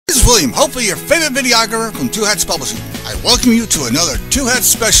William, hopefully your favorite videographer from Two Hats Publishing. I welcome you to another Two Hats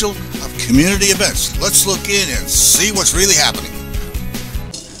special of community events. Let's look in and see what's really happening.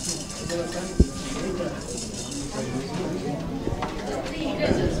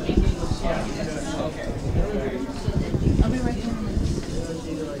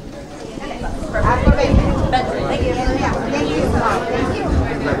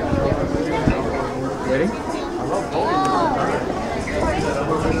 Ready?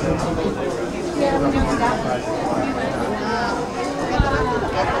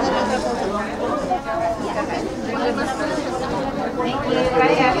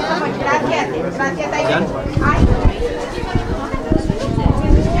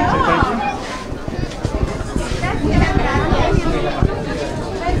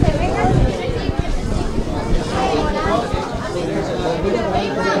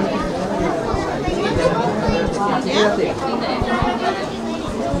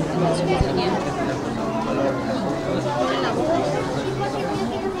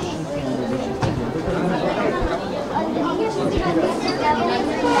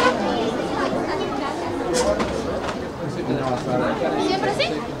 ¿Siempre sí?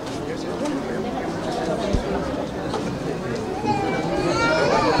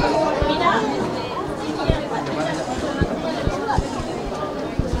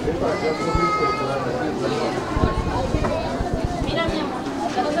 Mira, mi amor,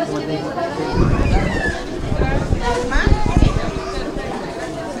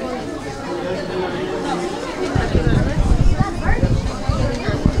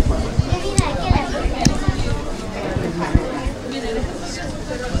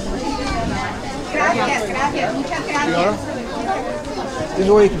 Gracias, muchas gracias. This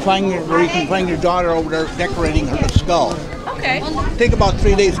is where you can find your daughter over there decorating her skull. Okay. Take about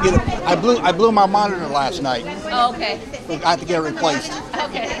 3 days to get it. I blew my monitor last night. Oh, okay. So I have to get it replaced.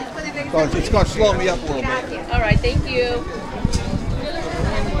 Okay. So it's going to slow me up a little bit. All right. Thank you.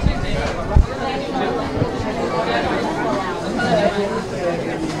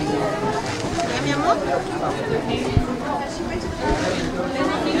 Mi amor.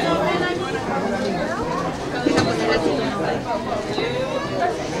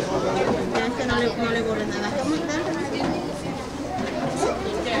 Que no le borres nada.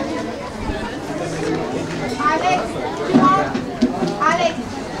 Alex, Alex.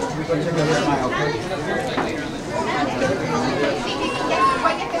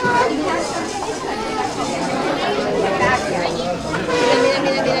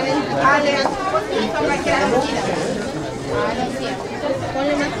 Alex,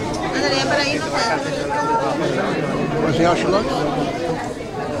 ponle más. Ándale, ya para irnos. Want to see how she looks?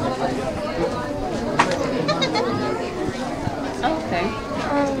 Okay.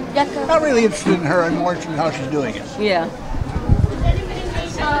 Not really interested in her. I'm more interested in how she's doing it. Yeah.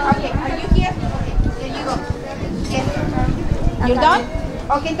 Okay, are you here? There you go. Yes. You done?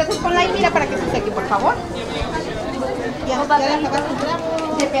 Okay, entonces ponla ahí, mira, para que se seque, por favor. Ya la acabaste.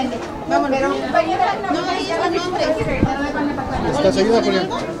 Depende. Vamos, pero... No, ahí está el nombre. ¿Estás ayuda, Julián?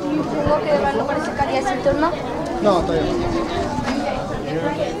 Tengo que llevarlo para sacar ya ese turno. No, todavía no.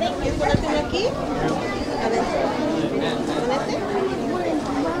 ¿Quieres ponértelo aquí? A ver. ¿Con este?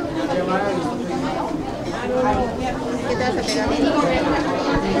 ¿Qué te vas a pegar?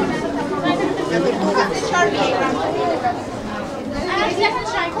 La tortuga.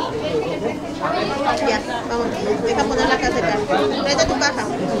 Ya, vamos. Deja poner la caseta. Tráete tu caja.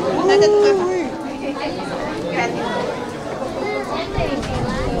 Tráete tu caja. Gracias.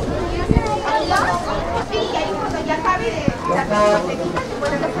 Sí, ahí cuando ya acabe de la casetita, se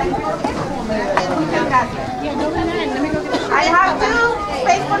puede dejar el coche. Muchas gracias. I have two.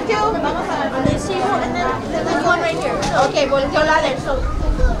 Space for two. This table and then there's one right here. Okay, volteo la de eso.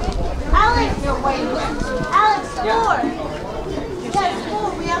 Alex! Your way. Alex, four! Yes, four.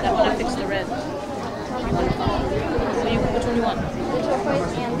 We have That four. one I fixed the red. Which one do you want? The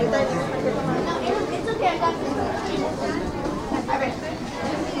turquoise and the red. It's okay, I got this. A ver.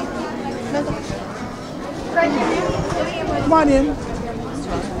 Right here. Come on in.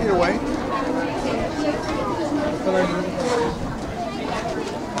 Either way.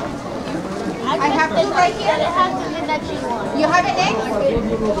 I have two right here. It has to be that you want. You have an egg?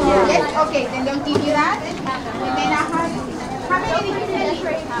 Yes? Okay, then they'll give you that. And then I have... How many did you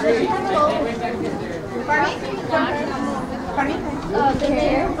say? Pardon? Pardon? The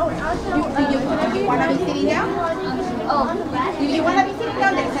hair. Do you want to be sitting down? Oh, If you want to be sitting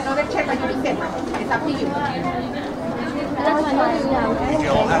down, there's another chair, but you can sit. It's up to you. that's fine.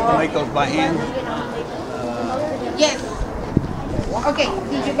 You'll have to make those by hand. Yes. Okay,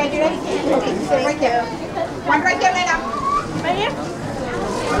 did you get it ready? Okay, so right there. One right there, Lena. Right here?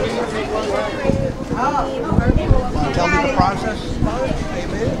 Tell me the process.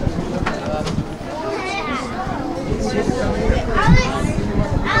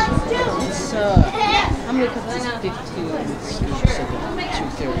 It's how many cups is 15? She said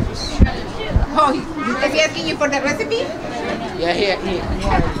 2/3. Oh, is he asking you for the recipe? Yeah, he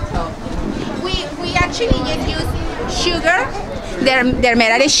wanted to tell. We actually just use sugar, their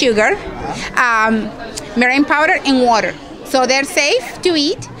meringue sugar, meringue powder, and water. So they're safe to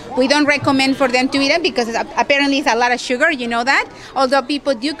eat. We don't recommend for them to eat it because apparently it's a lot of sugar, you know that. Although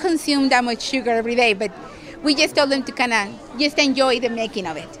people do consume that much sugar every day, but we just told them to kind of just enjoy the making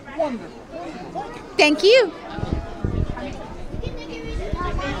of it. Thank you.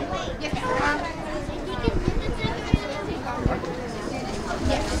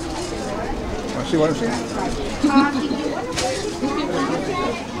 Want to see what I'm seeing?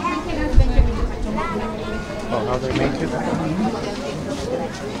 Oh, how they make it?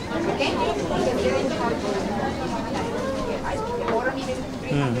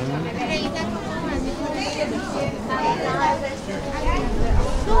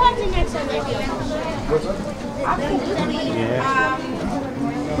 Who has the next one? Yeah.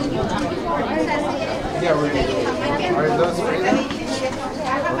 Yeah, are those free?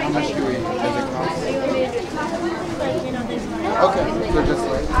 How much do we, does it cost? Okay, so just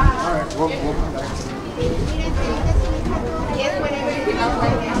like, all right, we'll come back to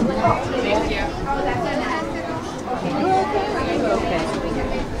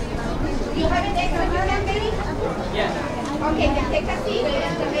You have an extra unit, baby? Yeah. Okay, then take a seat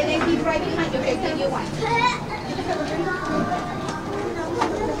and then he's right behind you. Okay, tell you one.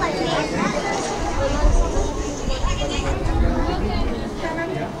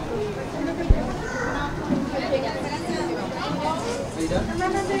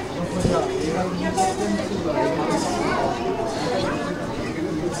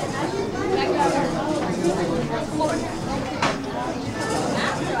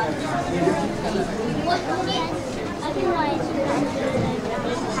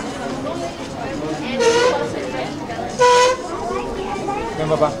 Ven,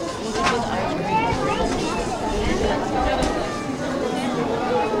 papá.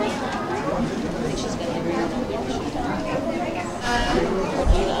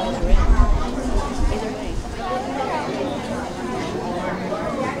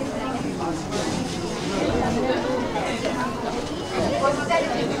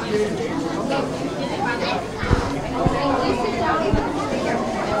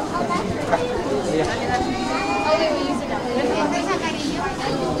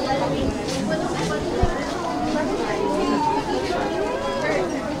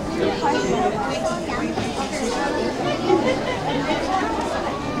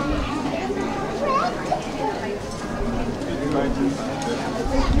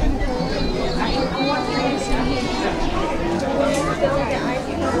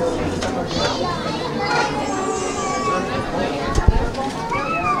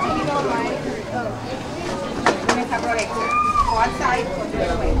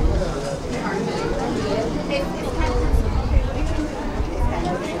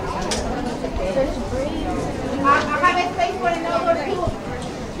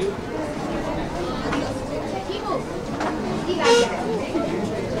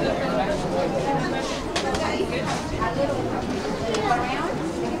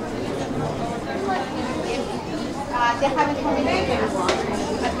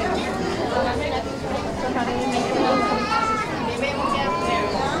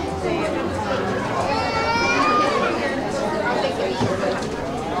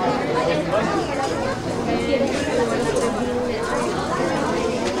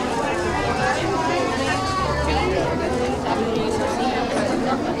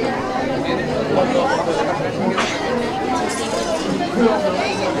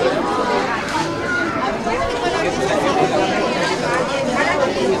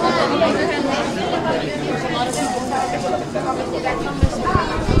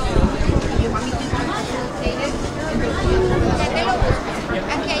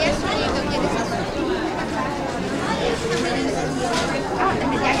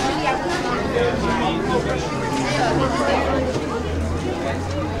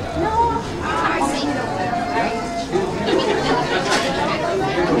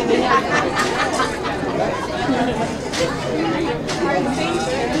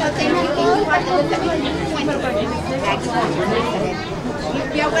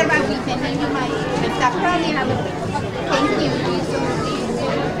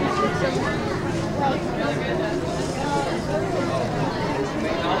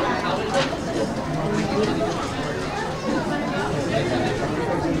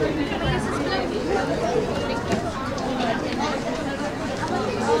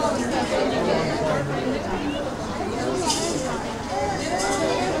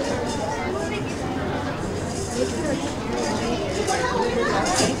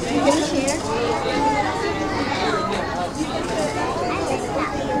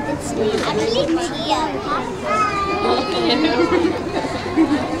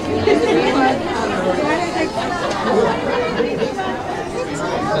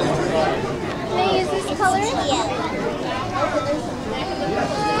 May I use this color? Yeah.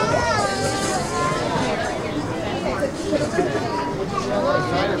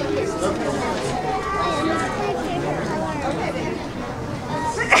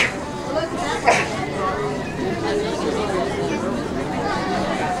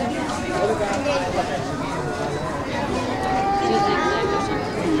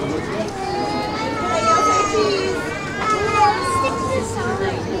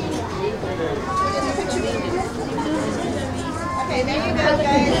 Okay, there you go,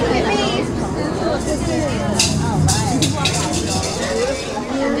 guys.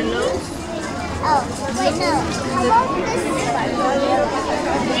 Oh, wait, no. How about this?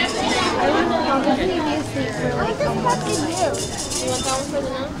 What the fuck is you? You want that one for the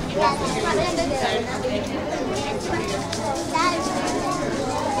nose? Yeah, this one and that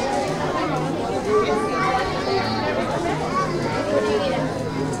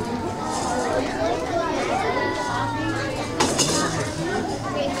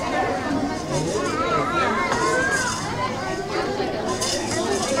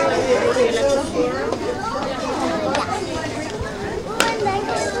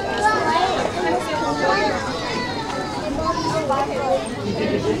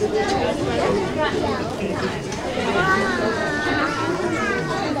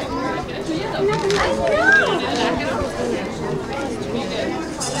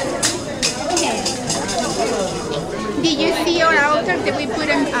Did you see our altar that we put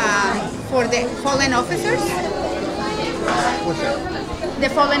in for the fallen officers? What's that? The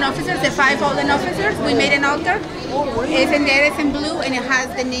fallen officers, the 5 fallen officers. We made an altar. It's in there, it's in blue, and it has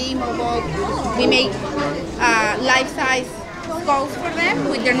the name of all. We make life-size skulls for them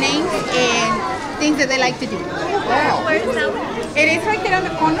with their names and things that they like to do. Wow. Where is that? It is right there on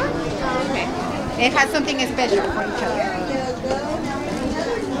the corner. Okay. It has something special for each other.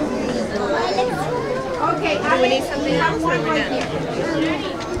 Okay, Do we need something else or we're done?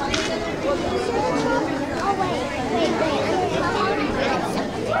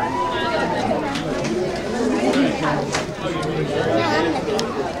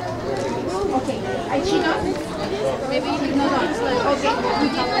 Okay, I chino? Maybe you can know. Okay, we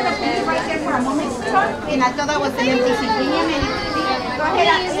just put a picture right there for a moment, and I thought that was an empty seat. Give me a minute. Go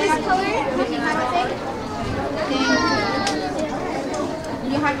ahead. Is this color?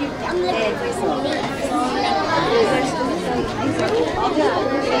 You have your... I'm looking for some meat.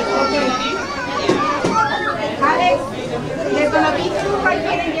 Alex, there's gonna be 2 right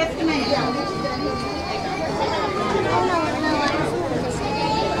here in just a minute. Oh, no, I just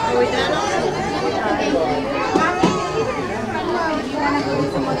Are we done already? You wanna go do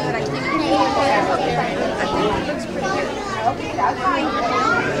some other activity? Okay, that's fine.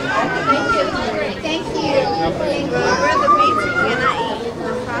 Thank you. Thank you. Remember the beets you cannot eat.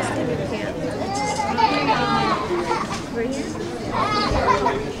 The frosting you can't.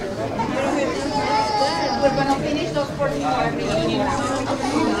 We're gonna finish those portions for everything.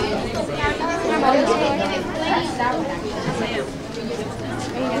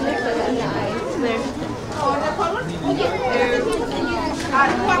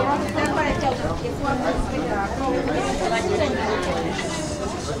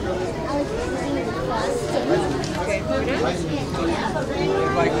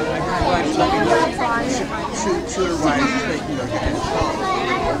 Shoot her right, taking your hand.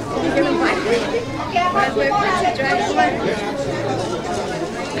 You're gonna bite it. Right where Prince Dracula.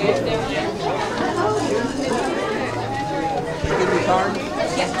 Give me a card.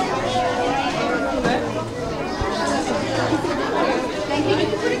 Thank you. You can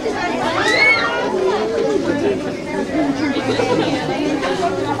put it aside.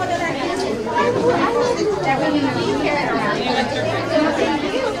 That way you can carry it around.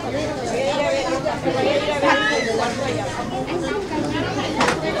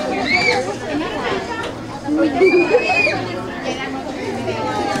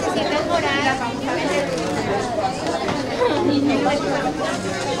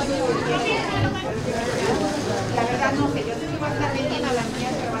 La verdad no sé, yo sé que va a estar vendiendo a las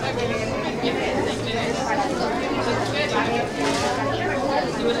mías, pero van a tener para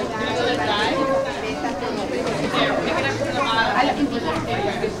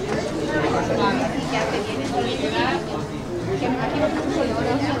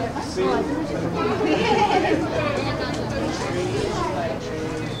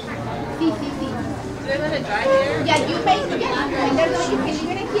Sí. They're gonna dry here. Yeah, you make, yeah, and they're doing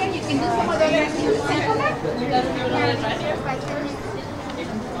can do some other things.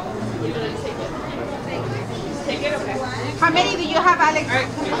 How many do you have, Alex?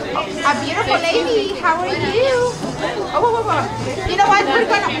 A beautiful lady. How are you? Oh. You know what? We're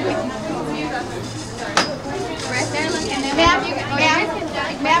gonna.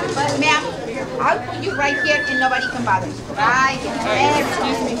 Ma'am, I'll put you right here and nobody can bother you. Right here.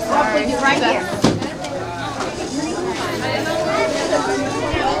 Excuse me. I'll put you right here.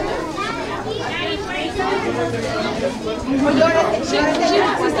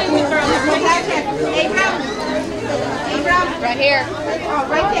 Abraham. Right here. Oh,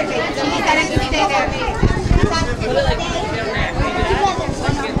 right there, baby. Stay there.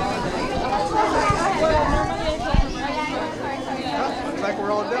 Looks like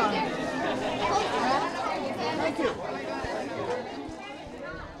we're all done. Thank you.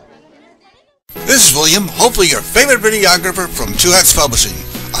 This is William, hopefully your favorite videographer from Two Hats Publishing.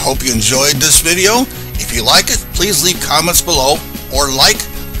 I hope you enjoyed this video. If you like it, please leave comments below, or like,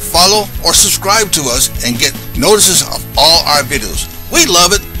 follow, or subscribe to us and get notices of all our videos. We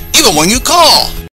love it, even when you call.